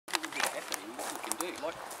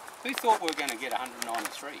Like, who thought we were going to get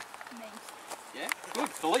 193? Me. Yeah, good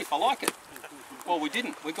belief. I like it. Well, we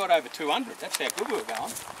didn't. We got over 200. That's how good we were going.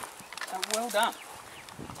 So well done.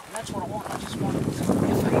 And that's what I want. I just want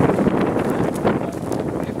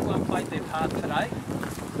everyone played their part today,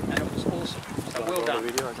 and it was awesome. So well done.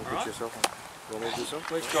 Video, I can put yourself on. You want me to do something?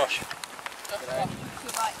 Where's Josh? Goodbye.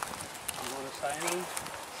 You want to say anything?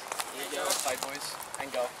 Yeah, go play boys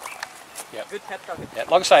and go. Yep. Good tap tuck. Yeah,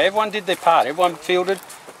 like I say, everyone did their part. Everyone fielded.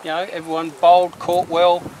 You know, everyone bowled, caught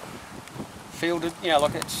well, fielded. You know,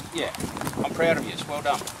 like it's I'm proud of you. It's well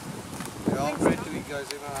done. Yeah, all credit to you guys,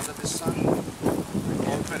 even under the sun.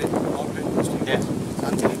 All credit to you. Yeah.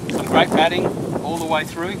 Some great batting all the way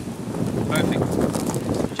through. Perfect.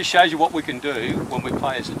 Just shows you what we can do when we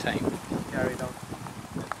play as a team. Carry it on.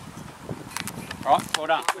 All right, well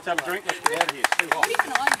done. Let's have a drink. Let's get out of here. It's too hot. Keep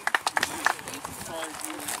an eye on you.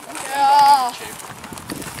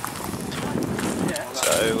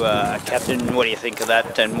 So, Captain, what do you think of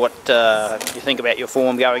that, and what do you think about your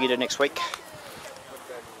form going into next week?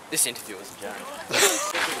 This interview was a joke.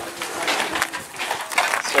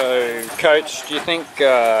 So, Coach, do you think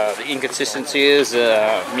the inconsistency is,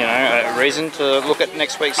 a reason to look at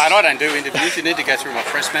next week's... Mate, I don't do interviews. You need to go through my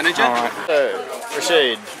press manager. All right. So,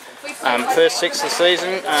 Rashid, first 6 of the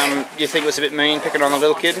season, do you think it was a bit mean picking on the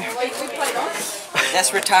little kid?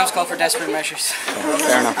 Desperate times call for desperate measures.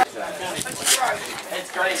 Fair enough.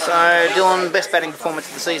 So, Dylan, best batting performance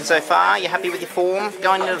of the season so far. You happy with your form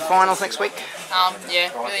going into the finals next week? Yeah,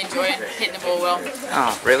 really enjoyed hitting the ball well.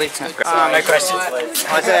 Oh, really? That's great. No questions.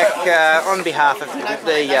 Isaac, on behalf of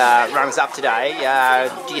the runners-up today,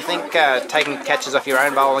 do you think taking catches off your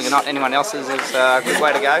own bowling and not anyone else's is a good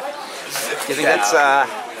way to go? Do you think that's...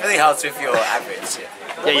 really helps with your average.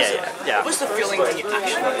 Yeah. What's the feeling when you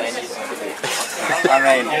actually land? I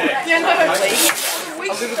mean...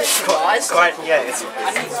 Quite, yeah.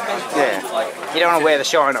 You don't want to wear the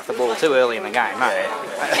shine off the ball too early in the game, mate.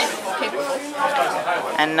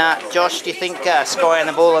 And Josh, do you think skying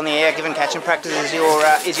the ball in the air, given catching practice, is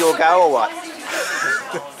your go or what?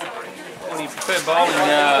 Well, you prefer bowling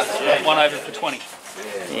 1 over for 20.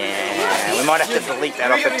 Yeah, we might have to delete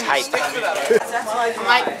that off the tape.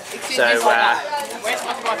 Mate, excuse So, me, where's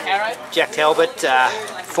my carrot? Jack Talbot,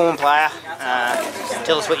 form player.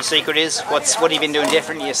 Tell us what your secret is. What have you been doing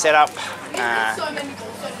different? Your setup.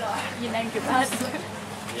 You named your bat.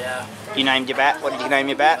 Yeah. You named your bat. What did you name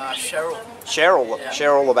your bat? Cheryl. Cheryl. Yeah.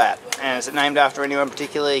 Cheryl the bat. And is it named after anyone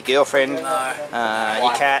particularly? Girlfriend? No.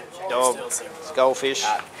 Your cat? Dog? Goldfish?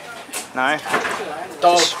 No.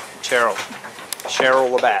 Dog. Just Cheryl. Cheryl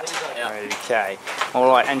the bat. Yeah. Okay. All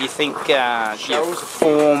right. And do you think your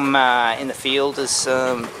form in the field is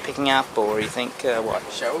picking up, or you think what?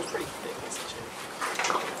 Cheryl's pretty thick,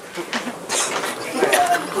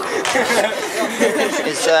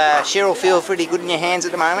 Is Cheryl feel pretty good in your hands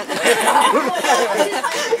at the moment?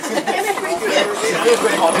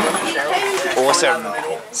 Awesome.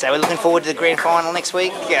 So we're looking forward to the grand final next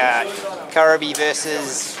week. Kuraby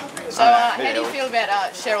versus... So, how do you feel about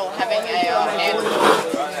Cheryl having a hand?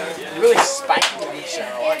 Really spanking me,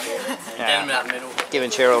 Cheryl. Get him out the middle. Giving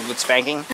Cheryl a good spanking.